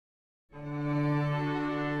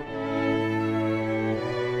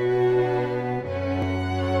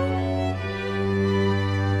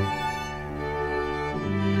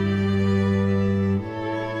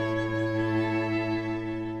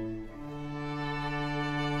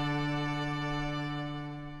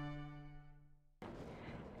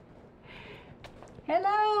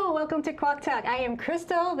welcome to Kwok Talk. I am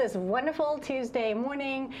Crystal. This wonderful Tuesday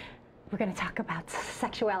morning, we're going to talk about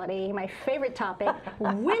sexuality, my favorite topic,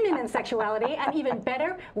 women and sexuality, and even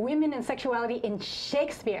better, women and sexuality in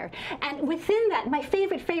Shakespeare. And within that, my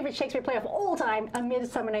favorite Shakespeare play of all time, A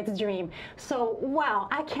Midsummer Night's Dream. So, wow,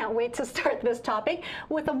 I can't wait to start this topic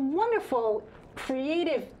with a wonderful,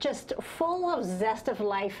 creative, just full of zest of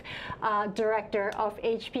life director of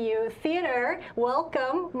HPU Theater.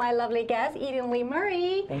 Welcome, my lovely guest, Eden Lee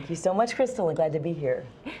Murray. Thank you so much, Crystal. I'm glad to be here.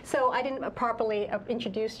 So I didn't properly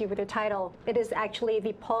introduce you with your title. It is actually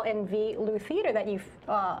the Paul and V. Liu Theater that you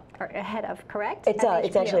are head of, correct? It's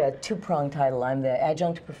actually a two-pronged title. I'm the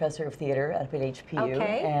adjunct professor of theater at HPU,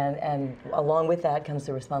 okay. and along with that comes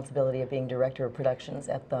the responsibility of being director of productions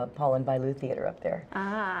at the Paul and V. Liu Theater up there.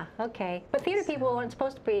 Ah, okay. But theater people weren't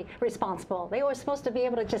supposed to be responsible. They were supposed to be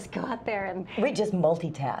able to just go out there and... We just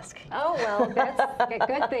multitask. Oh, well, that's a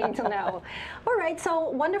good thing to know. All right,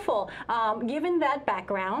 so wonderful. Given that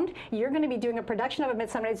background, you're going to be doing a production of A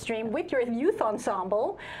Midsummer Night's Dream with your youth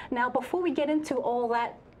ensemble. Now, before we get into all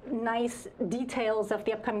that nice details of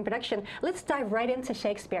the upcoming production, let's dive right into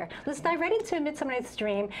Shakespeare. Let's dive right into A Midsummer Night's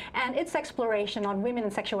Dream and its exploration on women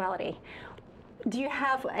and sexuality. Do you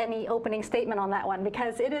have any opening statement on that one?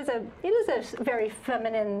 Because it is a very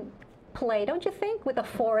feminine play, don't you think, with the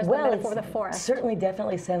forest, the metaphor of the forest? Certainly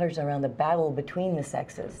definitely centers around the battle between the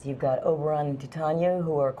sexes. You've got Oberon and Titania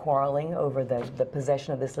who are quarreling over the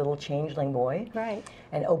possession of this little changeling boy. Right.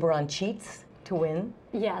 And Oberon cheats to win.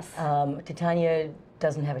 Yes. Titania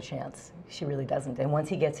doesn't have a chance. She really doesn't. And once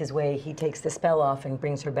he gets his way, he takes the spell off and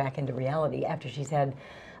brings her back into reality after she's had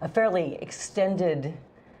a fairly extended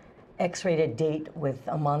X-rated date with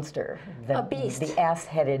a monster, a beast, the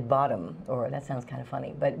ass-headed Bottom, or that sounds kind of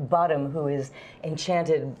funny, but Bottom, who is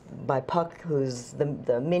enchanted by Puck, who's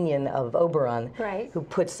the minion of Oberon, right, who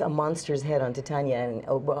puts a monster's head on Titania, and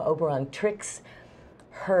Oberon tricks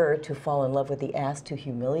her to fall in love with the ass to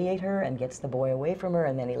humiliate her and gets the boy away from her,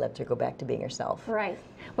 and then he lets her go back to being herself. Right.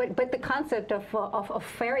 But the concept of a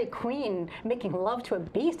fairy queen making love to a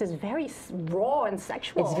beast is very raw and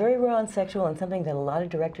sexual. It's very raw and sexual, and something that a lot of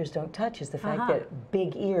directors don't touch is the fact that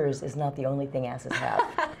big ears is not the only thing asses have.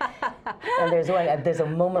 And there's a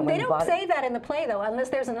moment when they don't say that in the play, though, unless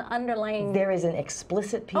there's an underlying... There is an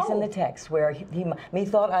explicit piece in the text where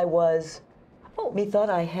methought I was... Methought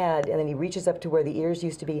I had, and then he reaches up to where the ears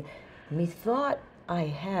used to be. Methought I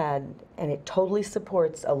had, and it totally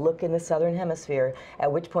supports a look in the southern hemisphere,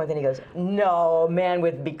 at which point then he goes, no, man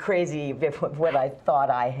would be crazy if what I thought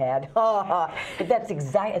I had. But that's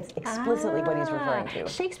it's explicitly what he's referring to.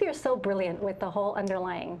 Shakespeare is so brilliant with the whole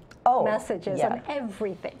underlying messages and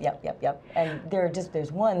everything. Yep. And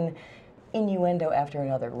there's one innuendo after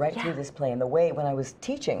another right through this play. And the way, when I was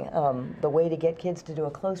teaching, the way to get kids to do a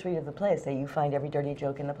close read of the play is say, you find every dirty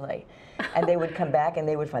joke in the play. And they would come back and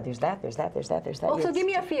they would find, there's that. Well, so give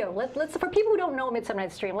me a few. Let's for people who don't know Midsummer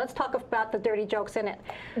Night's Dream, let's talk about the dirty jokes in it.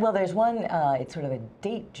 Well, there's one, it's sort of a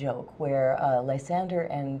date joke where Lysander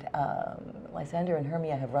and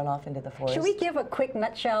Hermia have run off into the forest. Should we give a quick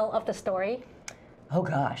nutshell of the story? Oh,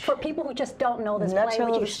 gosh. For people who just don't know this play,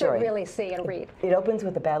 which you should really see and read. It opens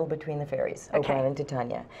with a battle between the fairies, Oberon and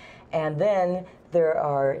Titania. And then there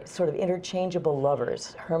are sort of interchangeable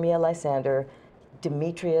lovers, Hermia, Lysander,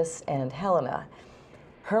 Demetrius, and Helena.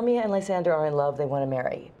 Hermia and Lysander are in love, they want to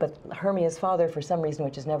marry. But Hermia's father, for some reason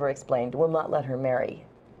which is never explained, will not let her marry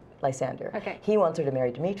Lysander. Okay. He wants her to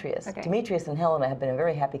marry Demetrius. Okay. Demetrius and Helena have been a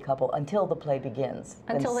very happy couple until the play begins.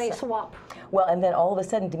 Until they swap. Well, and then all of a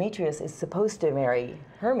sudden Demetrius is supposed to marry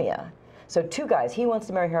Hermia. So two guys, he wants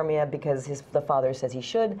to marry Hermia because the father says he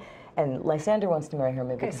should, and Lysander wants to marry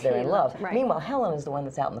Hermia because they're in love. Right. Meanwhile, Helen is the one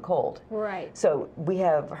that's out in the cold. Right. So we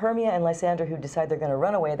have Hermia and Lysander who decide they're going to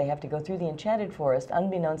run away. They have to go through the enchanted forest.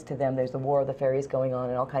 Unbeknownst to them, there's the War of the Fairies going on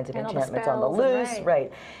and all kinds of enchantments on the loose.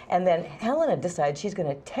 Right. And then Helena decides she's going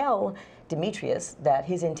to tell Demetrius that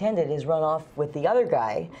his intended is run off with the other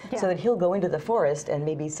guy so that he'll go into the forest and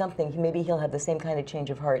maybe he'll have the same kind of change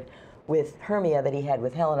of heart with Hermia that he had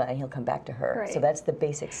with Helena, and he'll come back to her. Right. So that's the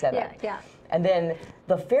basic setup. Yeah. And then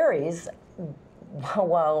the fairies,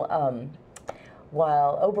 while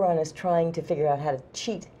Oberon is trying to figure out how to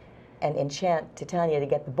cheat and enchant Titania to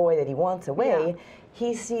get the boy that he wants away,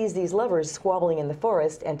 he sees these lovers squabbling in the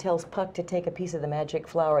forest and tells Puck to take a piece of the magic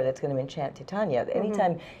flower that's going to enchant Titania.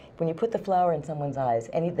 Anytime when you put the flower in someone's eyes,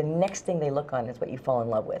 the next thing they look on is what you fall in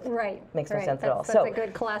love with. Right. Makes no sense at all. That's a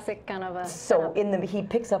good classic kind of a So he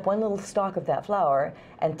picks up one little stalk of that flower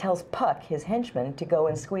and tells Puck, his henchman, to go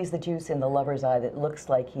and squeeze the juice in the lover's eye that looks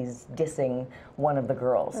like he's dissing one of the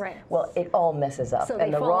girls. Right. Well, it all messes up, so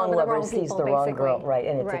and the wrong lover sees the wrong girl, right?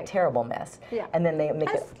 And it's right. a terrible mess. Yeah. And then they make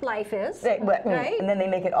As life is, right? And then they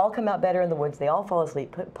make it all come out better in the woods. They all fall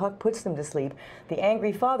asleep. Puck puts them to sleep. The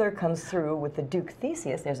angry father comes through with the Duke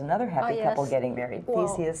Theseus. There's another happy couple getting married,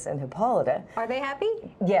 Theseus and Hippolyta. Are they happy?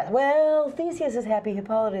 Yeah. Well, Theseus is happy.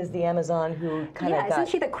 Hippolyta is the Amazon who kind of isn't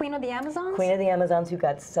she the queen of the Amazons? Queen of the Amazons who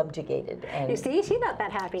got subjugated. And you see, she's not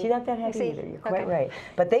that happy. She's not that happy either. You're quite right.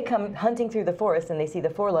 But they come hunting through the forest and they see the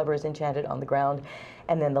 4 lovers enchanted on the ground.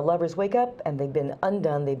 And then the lovers wake up and they've been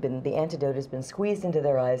undone. The antidote has been squeezed into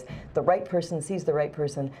their eyes. The right person sees the right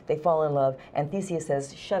person. They fall in love. And Theseus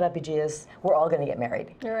says, "Shut up, Aegeus. We're all going to get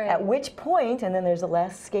married." Right. At which point, and then there's the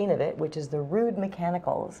last skein of it, which is the Rude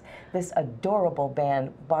Mechanicals. This adorable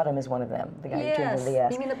band. Bottom is one of them. The guy who turned into the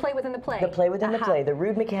S. You mean the play within the play? The play within the play. The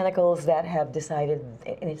Rude Mechanicals that have decided,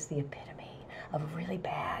 and it's the epitome of really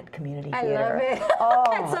bad community theater. I love it. Oh,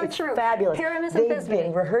 it's so true. Fabulous. Pyramus and They've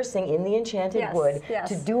been rehearsing in the Enchanted Wood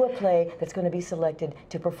to do a play that's going to be selected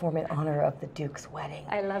to perform in honor of the Duke's wedding.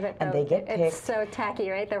 I love it. And they get picked. It's so tacky,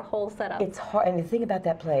 right? Their whole setup. It's hard. And the thing about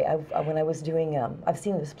that play, when I was doing, I've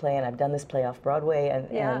seen this play and I've done this play off Broadway,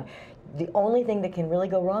 and the only thing that can really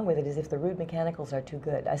go wrong with it is if the Rude Mechanicals are too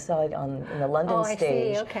good. I saw it in the London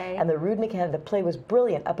stage, and the Rude the play was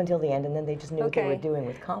brilliant up until the end, and then they just knew what they were doing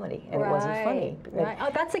with comedy, and it wasn't funny. Right. Oh,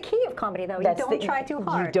 that's the key of comedy, though. You don't try too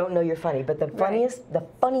hard. You don't know you're funny. But the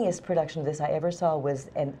funniest production of this I ever saw was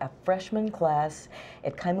a freshman class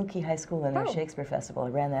at Kaimuki High School in their Shakespeare Festival. I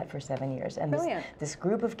ran that for 7 years, and this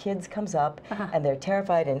group of kids comes up, and they're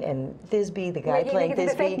terrified, and Thisbe, the guy playing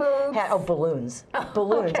Thisbe, had balloons,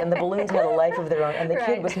 and the balloons had a life of their own, and the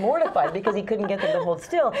kid was mortified because he couldn't get them to hold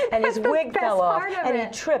still, and his wig fell off, and he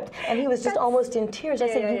tripped, and he was just almost in tears. I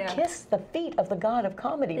said, "You kiss the feet of the god of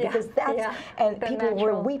comedy," because that's, and people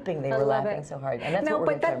were weeping. They were laughing so hard, and that's what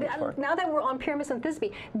we're famous for. Now that we're on Pyramus and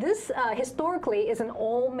Thisbe, this historically is an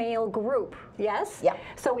all-male group, yes? Yeah.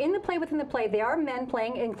 So in the play within the play, there are men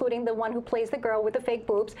playing, including the one who plays the girl with the fake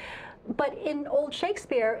boobs, but in old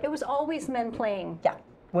Shakespeare, it was always men playing. Yeah.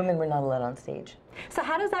 Women were not allowed on stage. So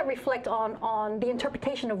how does that reflect on the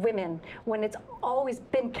interpretation of women when it's always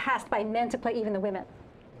been cast by men to play even the women?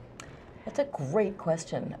 That's a great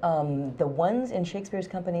question. The ones in Shakespeare's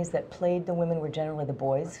companies that played the women were generally the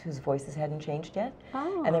boys whose voices hadn't changed yet.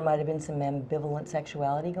 Oh. And there might have been some ambivalent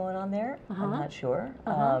sexuality going on there. I'm not sure.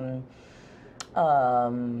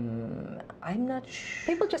 I'm not sure.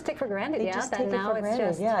 People just take for granted, They just that take it now for it's granted,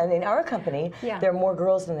 just... yeah. And in our company, there are more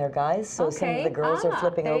girls than there are guys, so some of the girls are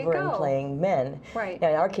flipping over and playing men. Right. Now,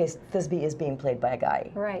 in our case, Thisbe is being played by a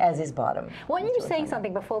guy, as is Bottom. Well, you were saying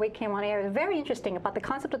something before we came on air, very interesting about the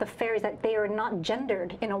concept of the fairies, that they are not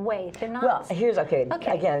gendered in a way. They're not... Well, here's,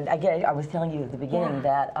 again, I was telling you at the beginning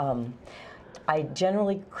that I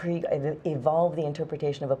generally evolve the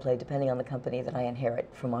interpretation of a play depending on the company that I inherit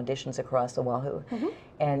from auditions across Oahu.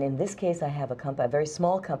 And in this case, I have a very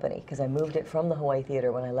small company, because I moved it from the Hawaii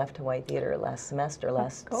Theater when I left Hawaii Theater last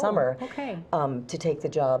summer, to take the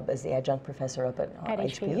job as the adjunct professor up at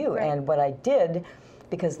HPU. Right. And what I did,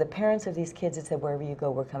 because the parents of these kids had said, "Wherever you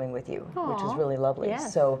go, we're coming with you," which is really lovely.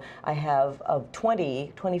 Yes. So I have, of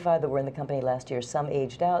 25 that were in the company last year, some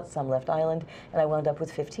aged out, some left island, and I wound up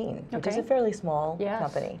with 15, which is a fairly small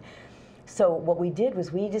company. So what we did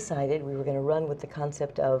was we decided we were going to run with the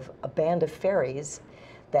concept of a band of fairies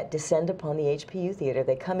that descend upon the HPU Theater.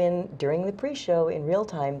 They come in during the pre-show in real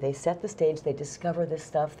time, they set the stage, they discover this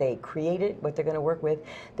stuff, they create it, what they're going to work with.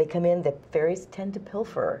 They come in, the fairies tend to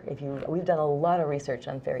pilfer. We've done a lot of research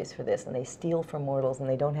on fairies for this, and they steal from mortals, and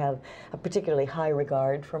they don't have a particularly high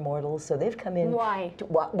regard for mortals, so they've come in... Why?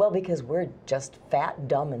 Well, because we're just fat,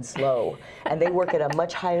 dumb, and slow, and they work at a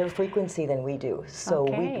much higher frequency than we do. So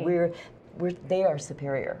they are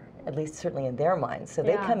superior, at least certainly in their minds. So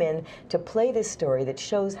they come in to play this story that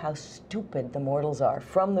shows how stupid the mortals are,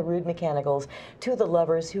 from the Rude Mechanicals to the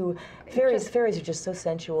lovers who, fairies are just so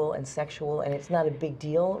sensual and sexual, and it's not a big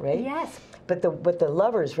deal, right? Yes. But the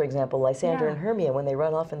lovers, for example, Lysander and Hermia, when they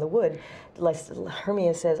run off in the wood,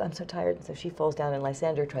 Hermia says, "I'm so tired," and so she falls down, and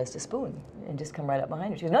Lysander tries to spoon and just come right up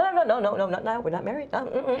behind her. She goes, "No, not now. We're not married.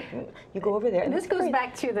 You go over there." And this goes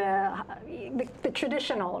back to the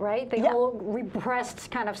traditional, right? The whole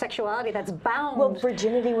repressed kind of sexuality that's bound. Well,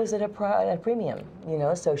 virginity was at a premium,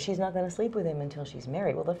 so she's not going to sleep with him until she's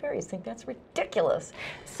married. Well, the fairies think that's ridiculous.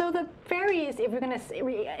 So the fairies, if we're going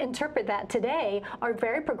to interpret that today, are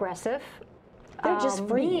very progressive. They're just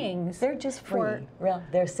free. beings. They're just free. Yeah,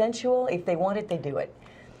 they're sensual. If they want it, they do it.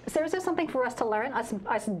 So is there something for us to learn,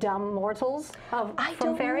 us dumb mortals, from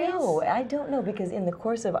fairies? I don't know, because in the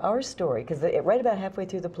course of our story, because right about halfway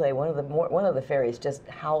through the play, one of the fairies just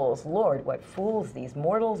howls, "Lord, what fools these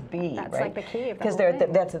mortals be!" That's right? like the key of the because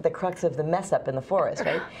that's at the crux of the mess up in the forest,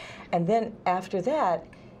 right? And then after that,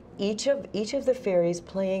 each of the fairies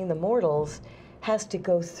playing the mortals has to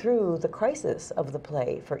go through the crisis of the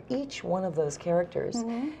play for each one of those characters,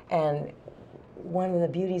 and one of the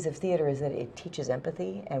beauties of theater is that it teaches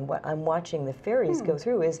empathy, and what I'm watching the fairies go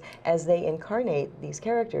through is, as they incarnate these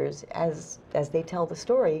characters, as they tell the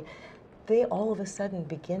story, they all of a sudden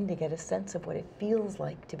begin to get a sense of what it feels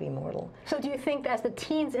like to be mortal. So do you think, as the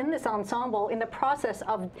teens in this ensemble, in the process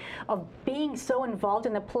of being so involved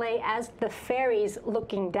in the play as the fairies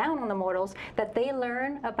looking down on the mortals, that they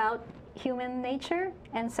learn about human nature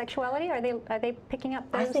and sexuality? Are they picking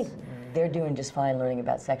up those? I think they're doing just fine learning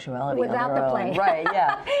about sexuality without on their the own. play. Right,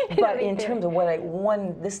 yeah. But in terms of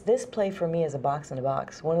what this play for me is a box in a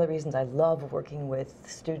box. One of the reasons I love working with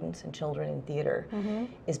students and children in theater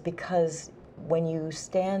is because when you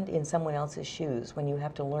stand in someone else's shoes, when you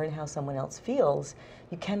have to learn how someone else feels,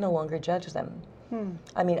 you can no longer judge them.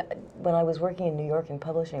 I mean, when I was working in New York in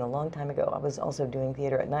publishing a long time ago, I was also doing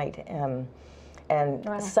theater at night. And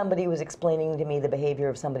somebody was explaining to me the behavior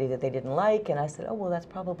of somebody that they didn't like, and I said, "Oh, well, that's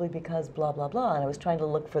probably because blah, blah, blah." And I was trying to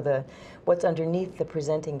look for what's underneath the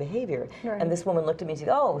presenting behavior. Right. And this woman looked at me and said,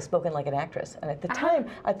 "Oh, spoken like an actress." And at the time,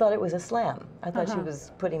 I thought it was a slam. I thought she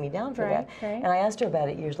was putting me down for that. Right. And I asked her about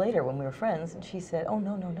it years later when we were friends, and she said, "Oh,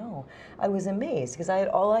 no, no, no." I was amazed, because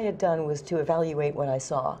all I had done was to evaluate what I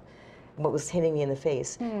saw, what was hitting me in the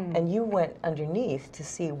face. And you went underneath to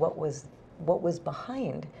see what was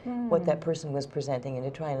behind what that person was presenting, and to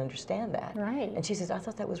try and understand that. Right. And she says, "I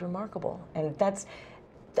thought that was remarkable." And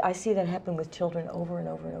I see that happen with children over and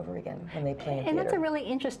over and over again when they play in theater. And that's a really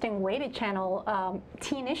interesting way to channel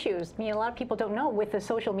teen issues. I mean, a lot of people don't know with the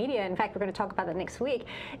social media, in fact, we're going to talk about that next week,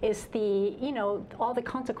 is all the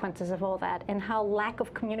consequences of all that, and how lack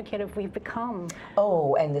of communicative we've become.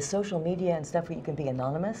 Oh, and the social media and stuff where you can be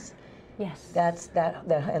anonymous. Yes.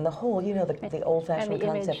 And the whole, the old-fashioned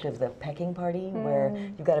concept of the pecking party, where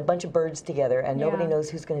you've got a bunch of birds together and nobody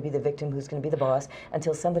knows who's going to be the victim, who's going to be the boss,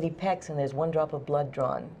 until somebody pecks and there's one drop of blood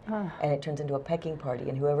drawn, and it turns into a pecking party,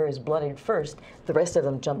 and whoever is blooded first, the rest of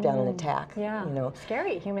them jump down and attack. Yeah.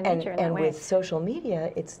 Scary human and, nature in that and way. with social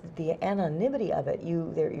media, it's the anonymity of it.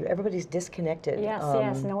 Everybody's disconnected. Yes,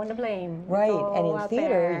 yes, no one to blame. Right, and in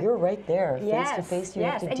theater, you're right there, face to face. You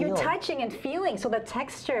have to and deal. you're touching and feeling, so the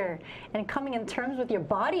texture and coming in terms with your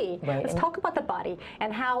body. Right. Let's talk about the body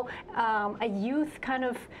and how a youth kind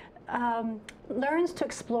of learns to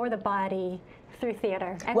explore the body through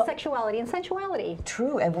theater and sexuality and sensuality.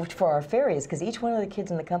 True, and for our fairies, because each one of the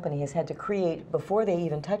kids in the company has had to create, before they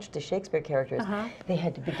even touched the Shakespeare characters, they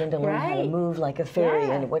had to begin to learn how to move like a fairy.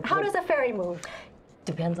 Yeah. And how does a fairy move?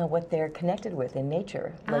 Depends on what they're connected with in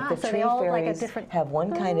nature. Like the so tree they all fairies have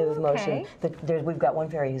one kind of motion. Okay. We've got one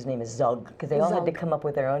fairy whose name is Zug, because they all had to come up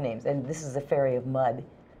with their own names. And this is the fairy of mud.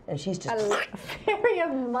 And she's just... Fairy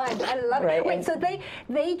of mud. I love it. Wait, and so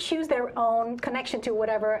they choose their own connection to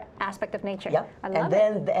whatever aspect of nature. Yep. I love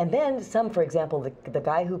it. And then some, for example, the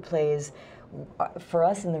guy who plays, for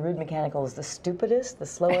us in the rude mechanical, is the stupidest, the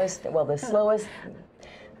slowest, the slowest...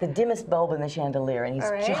 The dimmest bulb in the chandelier, and he's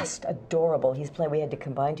just adorable. We had to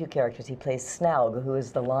combine two characters. He plays Snaug, who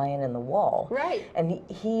is the lion in the wall. Right. And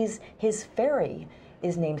his fairy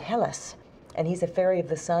is named Hellas, and he's a fairy of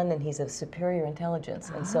the sun, and he's of superior intelligence.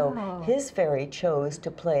 And so his fairy chose to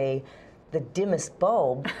play the dimmest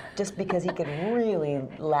bulb just because he could really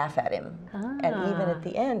laugh at him. And even at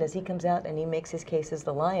the end, as he comes out and he makes his case as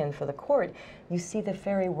the lion for the court, you see the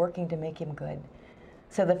fairy working to make him good.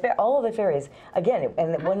 So all of the fairies, again,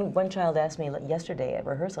 and one child asked me yesterday at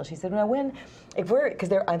rehearsal, she said, "Now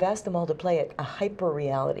because I've asked them all to play it a hyper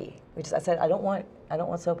reality," which is, I said, I don't want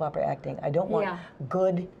soap opera acting. I don't want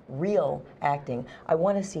good, real acting. I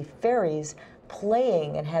want to see fairies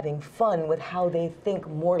playing and having fun with how they think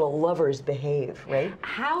mortal lovers behave, right?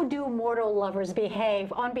 How do mortal lovers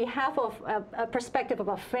behave on behalf of a perspective of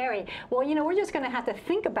a fairy? Well, we're just going to have to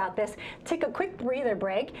think about this. Take a quick breather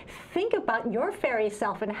break. Think about your fairy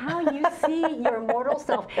self and how you see your mortal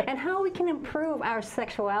self and how we can improve our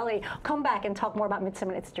sexuality. Come back and talk more about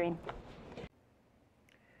Midsummer Night's Dream.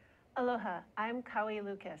 Aloha, I'm Kaui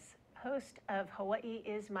Lucas, host of Hawaii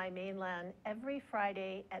is My Mainland, every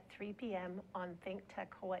Friday at 3 p.m. on ThinkTech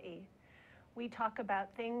Hawaii. We talk about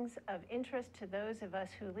things of interest to those of us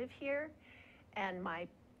who live here, and my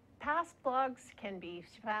past blogs can be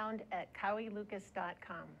found at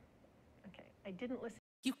kauilucas.com. Okay. I didn't listen.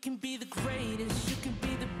 You can be the greatest, you can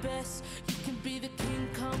be the best, you can be the king,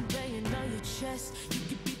 come banging on your chest. You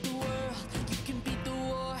can beat the world, you can beat the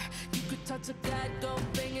war. You could talk to God, go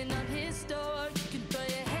banging on his door. You can throw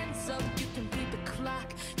your hands up, you can beat the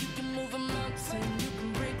clock. You can move a mountain, you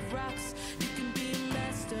can break rocks. You can be a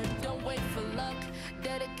master, don't wait for luck.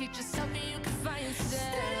 Dedicate yourself and you can find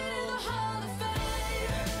yourself. Standing in the Hall of Fame.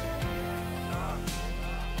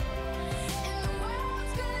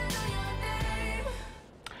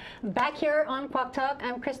 Back here on Kwok Talk,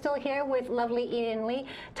 I'm Crystal here with lovely Ian Lee,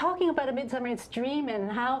 talking about A Midsummer Night's Dream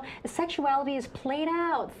and how sexuality is played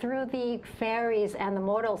out through the fairies and the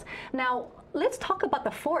mortals. Now, let's talk about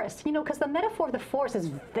the forest, you know, because the metaphor of the forest is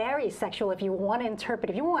very sexual if you want to interpret,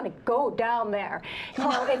 if you want to go down there. You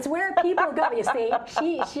know, it's where people go, you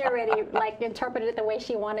see. She already, like, interpreted it the way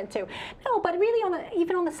she wanted to. No, but really,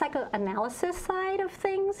 even on the psychoanalysis side of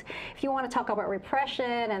things, if you want to talk about repression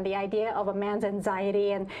and the idea of a man's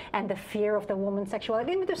anxiety and the fear of the woman's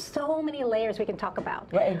sexuality, I mean, there's so many layers we can talk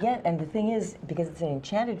about. Right, again, and the thing is, because it's an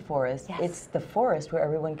enchanted forest, yes, it's the forest where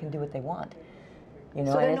everyone can do what they want. You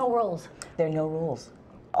know, so there are no rules. There are no rules.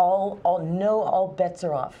 All bets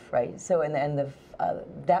are off, right? So,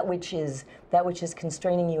 that which is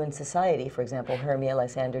constraining you in society, for example, Hermia,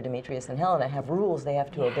 Lysander, Demetrius, and Helena have rules they have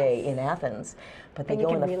to obey in Athens, but they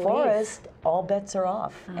go in the forest, all bets are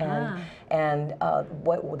off, and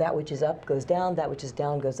that which is up goes down, that which is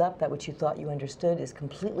down goes up, that which you thought you understood is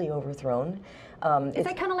completely overthrown. Is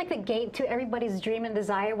that kind of like the gate to everybody's dream and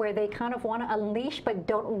desire, where they kind of want to unleash but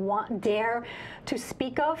don't dare to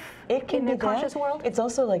speak of in their conscious world? It's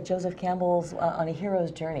also like Joseph Campbell's On a Hero's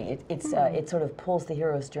Journey. It sort of pulls the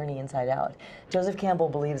hero's journey inside out. Joseph Campbell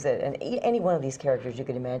believes it, and any one of these characters you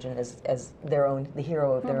could imagine as the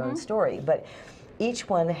hero of their own story. But each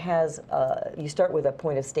one has, you start with a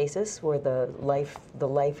point of stasis where the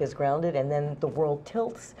life is grounded, and then the world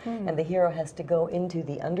tilts, and the hero has to go into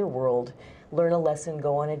the underworld, learn a lesson,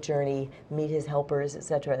 go on a journey, meet his helpers,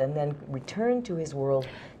 etc., and then return to his world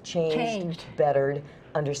changed, bettered,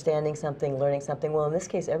 understanding something, learning something. Well, in this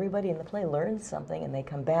case, everybody in the play learns something, and they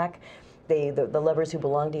come back. The lovers who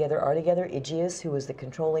belong together are together. Aegeus, who is the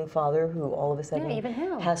controlling father, who all of a sudden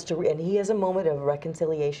has to, and he has a moment of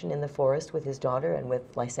reconciliation in the forest with his daughter and with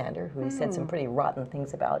Lysander, who he said some pretty rotten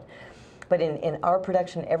things about. But in our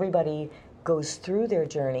production, everybody goes through their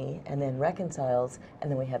journey and then reconciles, and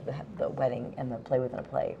then we have the wedding and the play within a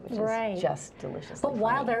play, which is just deliciously But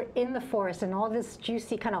while funny. they're in the forest and all this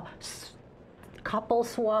juicy kind of couple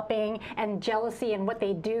swapping and jealousy and what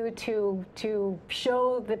they do to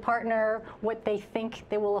show the partner what they think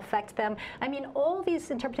they will affect them. I mean, all these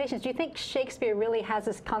interpretations. Do you think Shakespeare really has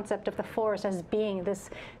this concept of the forest as being this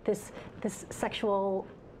sexual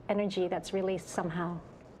energy that's released somehow?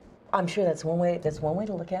 I'm sure that's one way. That's one way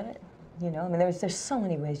to look at it. You know, I mean, there's so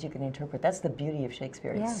many ways you can interpret. That's the beauty of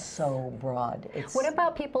Shakespeare. Yes. It's so broad. What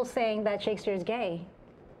about people saying that Shakespeare is gay?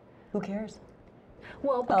 Who cares?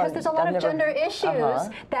 Well, because there's a lot of gender issues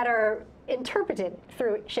that are interpreted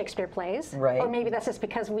through Shakespeare plays. Right. Or maybe that's just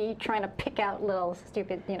because we trying to pick out little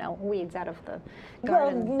stupid, you know, weeds out of the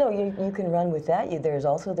garden. Well, no, you can run with that. There's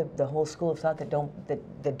also the whole school of thought that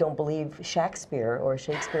don't believe Shakespeare or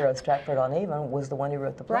Shakespeare of Stratford-on-Avon was the one who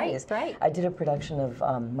wrote the plays. Right. I did a production of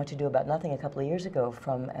Much Ado About Nothing a couple of years ago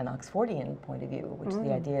from an Oxfordian point of view, which is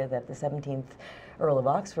the idea that the 17th Earl of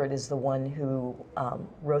Oxford is the one who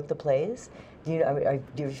wrote the plays. Do you, are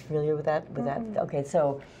you familiar with that? Okay,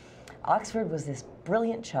 so Oxford was this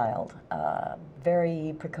brilliant child,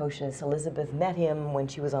 very precocious. Elizabeth met him when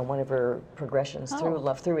she was on one of her progressions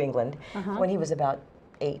through England, when he was about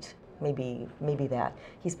 8, maybe that.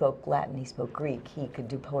 He spoke Latin, he spoke Greek, he could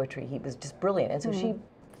do poetry. He was just brilliant, and so she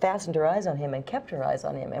fastened her eyes on him and kept her eyes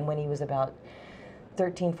on him. And when he was about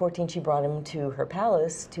 13, 14, she brought him to her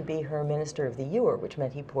palace to be her minister of the ewer, which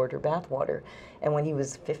meant he poured her bathwater. And when he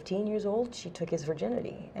was 15 years old, she took his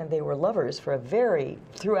virginity. And they were lovers for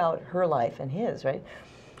throughout her life and his, right?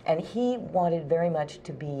 And he wanted very much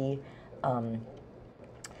to be,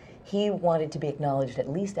 acknowledged at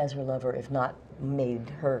least as her lover, if not made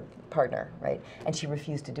her partner, right? And she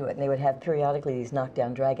refused to do it. And they would have periodically these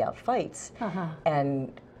knockdown, drag-out fights.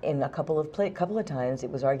 And in a couple of times, it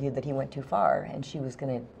was argued that he went too far, and she was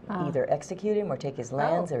going to either execute him or take his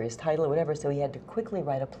lands or his title or whatever. So he had to quickly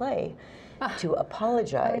write a play to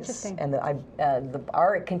apologize. And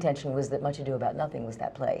our contention was that Much Ado About Nothing was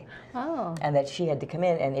that play, and that she had to come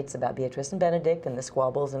in, and it's about Beatrice and Benedict and the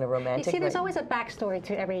squabbles and a romantic. You see, there's always a backstory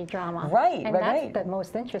to every drama, right? And that's the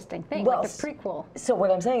most interesting thing, well, like a prequel. So what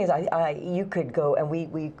I'm saying is, you could go, and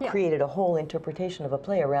we created a whole interpretation of a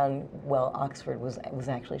play around. Well, Oxford was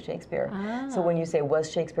actually actually Shakespeare. So when you say,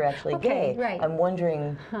 was Shakespeare actually gay, I'm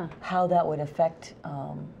wondering how that would affect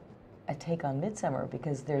a take on Midsummer,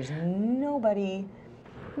 because there's nobody...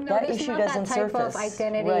 that issue doesn't surface. Of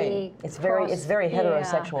identity. Right. It's very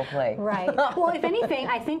heterosexual play. Right. Well, if anything,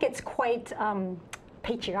 I think it's quite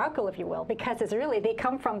patriarchal, if you will, because it's really, they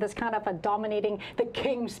come from this kind of a dominating, the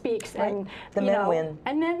king speaks, and the men win.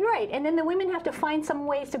 And then the women have to find some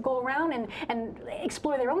ways to go around and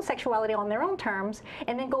explore their own sexuality on their own terms,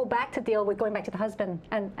 and then go back to deal with going back to the husband,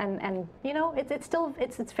 and it's still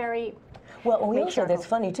very... Well, we also, that's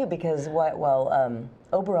funny too, because while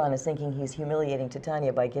Oberon is thinking he's humiliating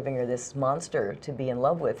Titania by giving her this monster to be in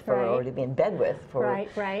love with or to be in bed with for a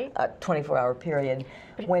 24-hour period,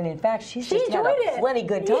 when in fact she's just had a plenty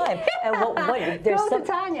good time. And there's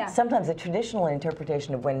sometimes a traditional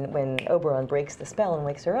interpretation of when Oberon breaks the spell and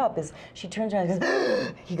wakes her up is she turns around and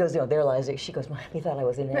goes, he goes, there lies, she goes, he thought I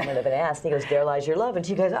was enamored of an ass. And he goes, there lies your love. And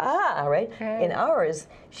she goes, right? In ours,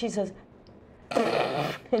 she says,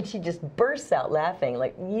 and she just bursts out laughing,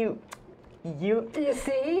 like, you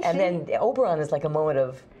see? And then Oberon is like a moment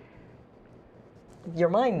of, you're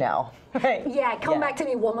mine now. Right. Yeah, come back to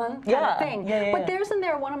me, woman, kind of thing. But there's in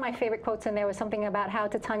there, one of my favorite quotes in there was something about how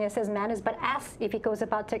Titania says, man is but ass if he goes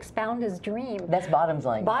about to expound his dream. That's Bottom's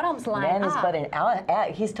line. Bottom's line. Man is but an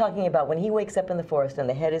ass. He's talking about when he wakes up in the forest and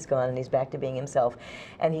the head is gone and he's back to being himself.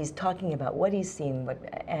 And he's talking about what he's seen,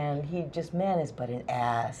 and he just, man is but an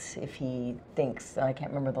ass if he thinks, I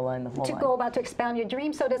can't remember the line, the whole line. To go about to expound your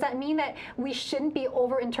dream. So does that mean that we shouldn't be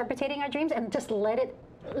over-interpreting our dreams and just let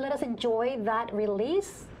us enjoy that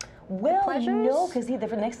release? Well, no, because the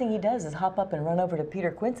next thing he does is hop up and run over to Peter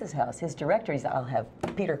Quince's house. His director, I'll have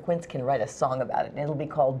Peter Quince can write a song about it, and it'll be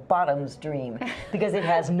called Bottom's Dream, because it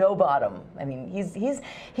has no bottom. I mean,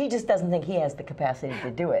 he just doesn't think he has the capacity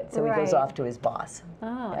to do it, so he goes off to his boss.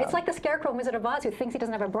 Oh, it's like the Scarecrow in Wizard of Oz, who thinks he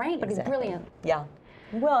doesn't have a brain, but he's brilliant. Yeah.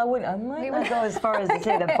 Well, I might not go as far as to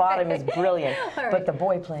say that Bottom is brilliant, but the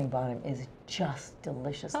boy playing Bottom is just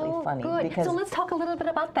deliciously funny. Good. Because so let's talk a little bit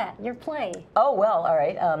about that, your play. Oh, well, all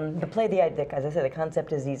right. The play, as I said, the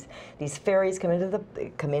concept is these fairies come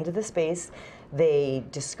into the space. They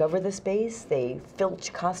discover the space. They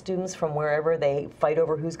filch costumes from wherever. They fight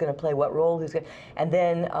over who's going to play what role, and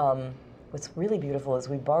then. What's really beautiful is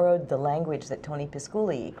we borrowed the language that Tony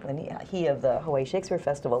Pisculli, when he of the Hawaii Shakespeare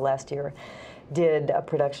Festival last year, did a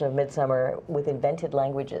production of Midsummer with invented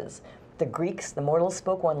languages. The Greeks, the mortals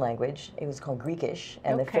spoke one language, it was called Greekish,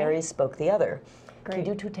 and the fairies spoke the other.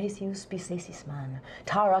 Kidu tutesius bisesisman,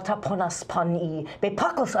 tara taponas pani,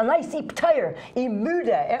 bepakos anaisi ptire,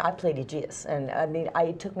 imuda. I played Aegeus, and I mean,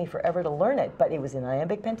 it took me forever to learn it, but it was in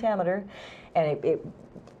iambic pentameter, and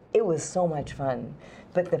it was so much fun.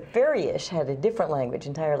 But the fairy-ish had a different language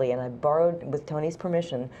entirely, and I borrowed, with Tony's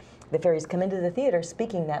permission, the fairies come into the theater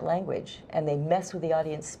speaking that language, and they mess with the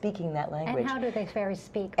audience speaking that language. And how do the fairies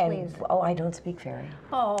speak, please? I don't speak fairy.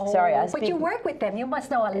 Oh, sorry, but you work with them. You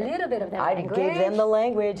must know a little bit of their language. I gave them the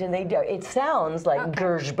language, and they do. It sounds like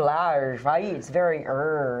gersh blarge, right? It's very it's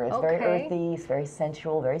very earthy, it's very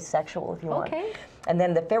sensual, very sexual, if you want. And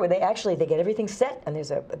then the fair, they get everything set, and there's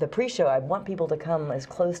the pre-show. I want people to come as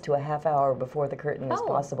close to a half hour before the curtain as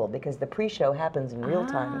possible, because the pre-show happens in real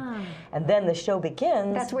time, and then the show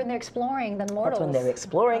begins. That's when they're exploring the mortals. That's when they're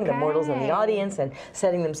exploring the mortals and the audience, and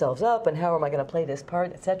setting themselves up, and how am I going to play this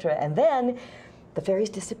part, etc. And then the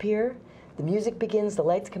fairies disappear. The music begins. The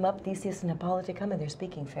lights come up. Theseus and Hippolyta come, and they're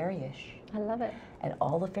speaking fairy-ish. I love it. And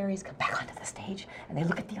all the fairies come back onto the stage, and they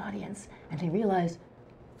look at the audience, and they realize.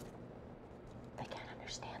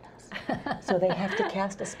 So they have to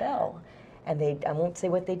cast a spell, and I won't say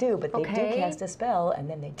what they do, but they do cast a spell, and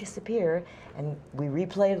then they disappear, and we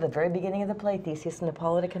replay at the very beginning of the play. Theseus and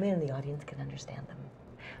Hippolyta come in, and the audience can understand them.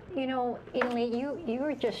 You know, Italy, you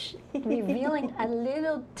were just revealing a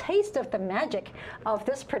little taste of the magic of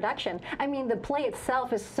this production. I mean, the play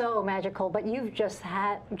itself is so magical, but you've just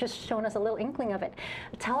shown us a little inkling of it.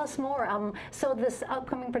 Tell us more. So this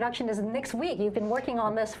upcoming production is next week. You've been working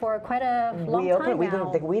on this for quite a long time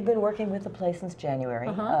now. We've been working with the play since January.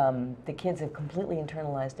 The kids have completely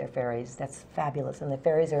internalized their fairies. That's fabulous. And the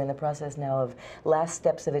fairies are in the process now of last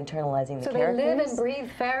steps of internalizing the characters. So they live and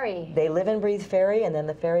breathe fairy. They live and breathe fairy, and then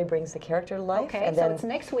the fairy brings the character to life. Okay, and so then it's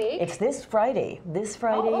next week. It's this Friday. This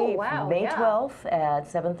Friday, May 12th at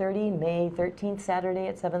 7:30, May 13th, Saturday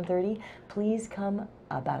at 7:30. Please come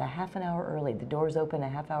about a half an hour early. The doors open a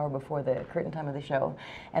half hour before the curtain time of the show.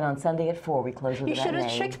 And on Sunday at 4, we close with You should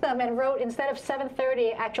have tricked them and wrote, instead of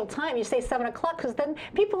 7:30 actual time, you say 7 o'clock, because then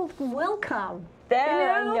people will come.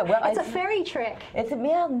 It's a fairy trick.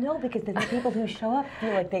 No, because the people who show up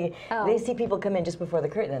feel like they see people come in just before the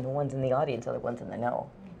curtain, and the ones in the audience are the ones in the know.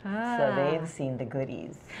 So they've seen the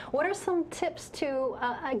goodies. What are some tips to,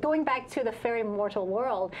 going back to the fairy mortal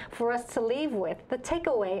world, for us to leave with, the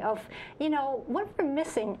takeaway of, what we're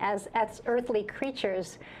missing as earthly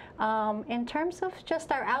creatures in terms of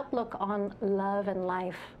just our outlook on love and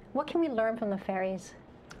life? What can we learn from the fairies?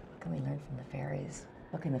 What can we learn from the fairies?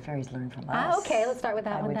 What can the fairies learn from us? Okay, let's start with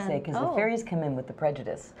that one then. I would say, because the fairies come in with the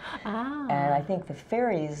prejudice. And I think the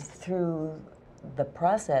fairies, through the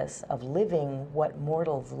process of living what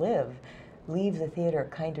mortals live, leave the theater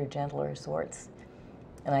kinder, gentler sorts.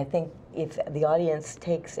 And I think if the audience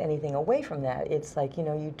takes anything away from that, it's like,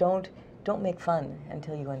 you don't make fun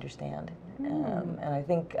until you understand. And I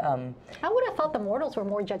think... I would have thought the mortals were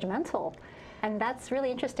more judgmental. And that's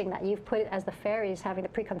really interesting that you've put it as the fairies having the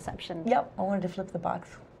preconception. Yep, I wanted to flip the box.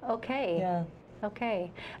 Okay. Yeah.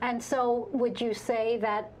 Okay. And so would you say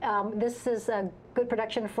that this is a good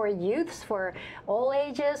production for youths, for all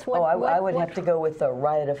ages? I would have to go with a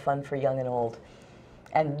riot of fun for young and old.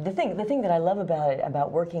 And the thing that I love about it,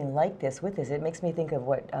 about working like this with this, it makes me think of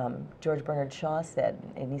what George Bernard Shaw said.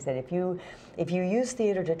 And he said, if you use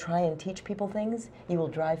theater to try and teach people things, you will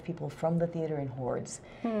drive people from the theater in hordes.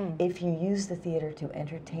 If you use the theater to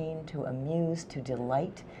entertain, to amuse, to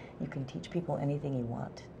delight, you can teach people anything you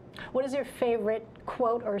want. What is your favorite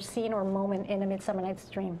quote or scene or moment in A Midsummer Night's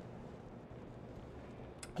Dream?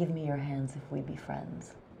 Give me your hands if we be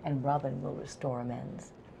friends, and Robin will restore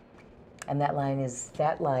amends. And that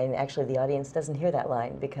line, actually the audience doesn't hear that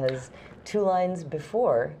line, because 2 lines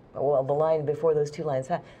before, well, the line before those 2 lines,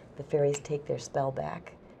 the fairies take their spell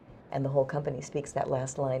back, and the whole company speaks that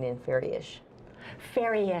last line in fairy-ish.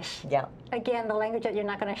 Fairy-ish. Yeah. Again, the language that you're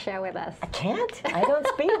not going to share with us. I can't. I don't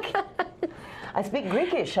speak. I speak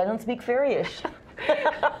Greekish. I don't speak fairy-ish.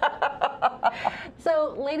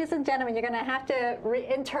 So, ladies and gentlemen, you're going to have to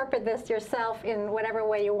reinterpret this yourself in whatever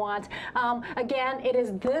way you want. Again, it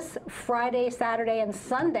is this Friday, Saturday, and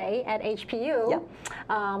Sunday at HPU.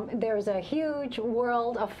 Yep. There's a huge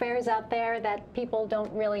world of fairs out there that people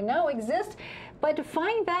don't really know exist, but to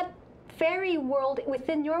find that fairy world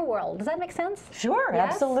within your world. Does that make sense? Sure,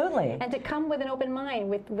 yes? Absolutely. And to come with an open mind,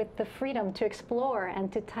 with the freedom to explore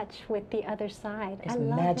and to touch with the other side. There's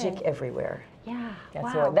magic everywhere. Yeah,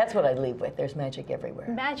 That's what I leave with. There's magic everywhere.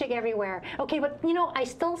 Magic everywhere. Okay, but I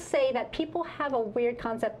still say that people have a weird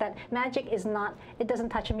concept that magic is not, it doesn't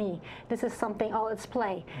touch me. This is something, it's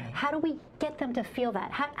play. Right. How do we get them to feel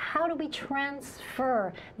that? How do we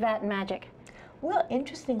transfer that magic? Well,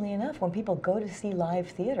 interestingly enough, when people go to see live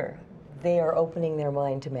theater, they are opening their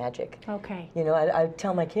mind to magic. Okay. I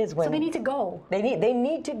tell my kids when... So they need to go. They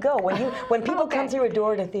need to go. When people come through a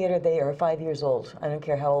door to theater, they are 5 years old. I don't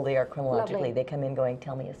care how old they are chronologically. Lovely. They come in going,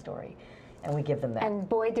 tell me a story. And we give them that. And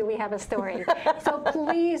boy, do we have a story. So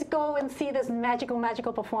please go and see this magical,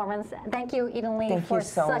 magical performance. Thank you, Eden Lee, for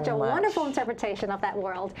such a wonderful interpretation of that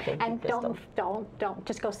world. Thank you, Crystal. Don't,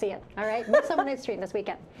 just go see it, all right? Midsummer Night's Dream this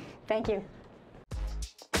weekend. Thank you.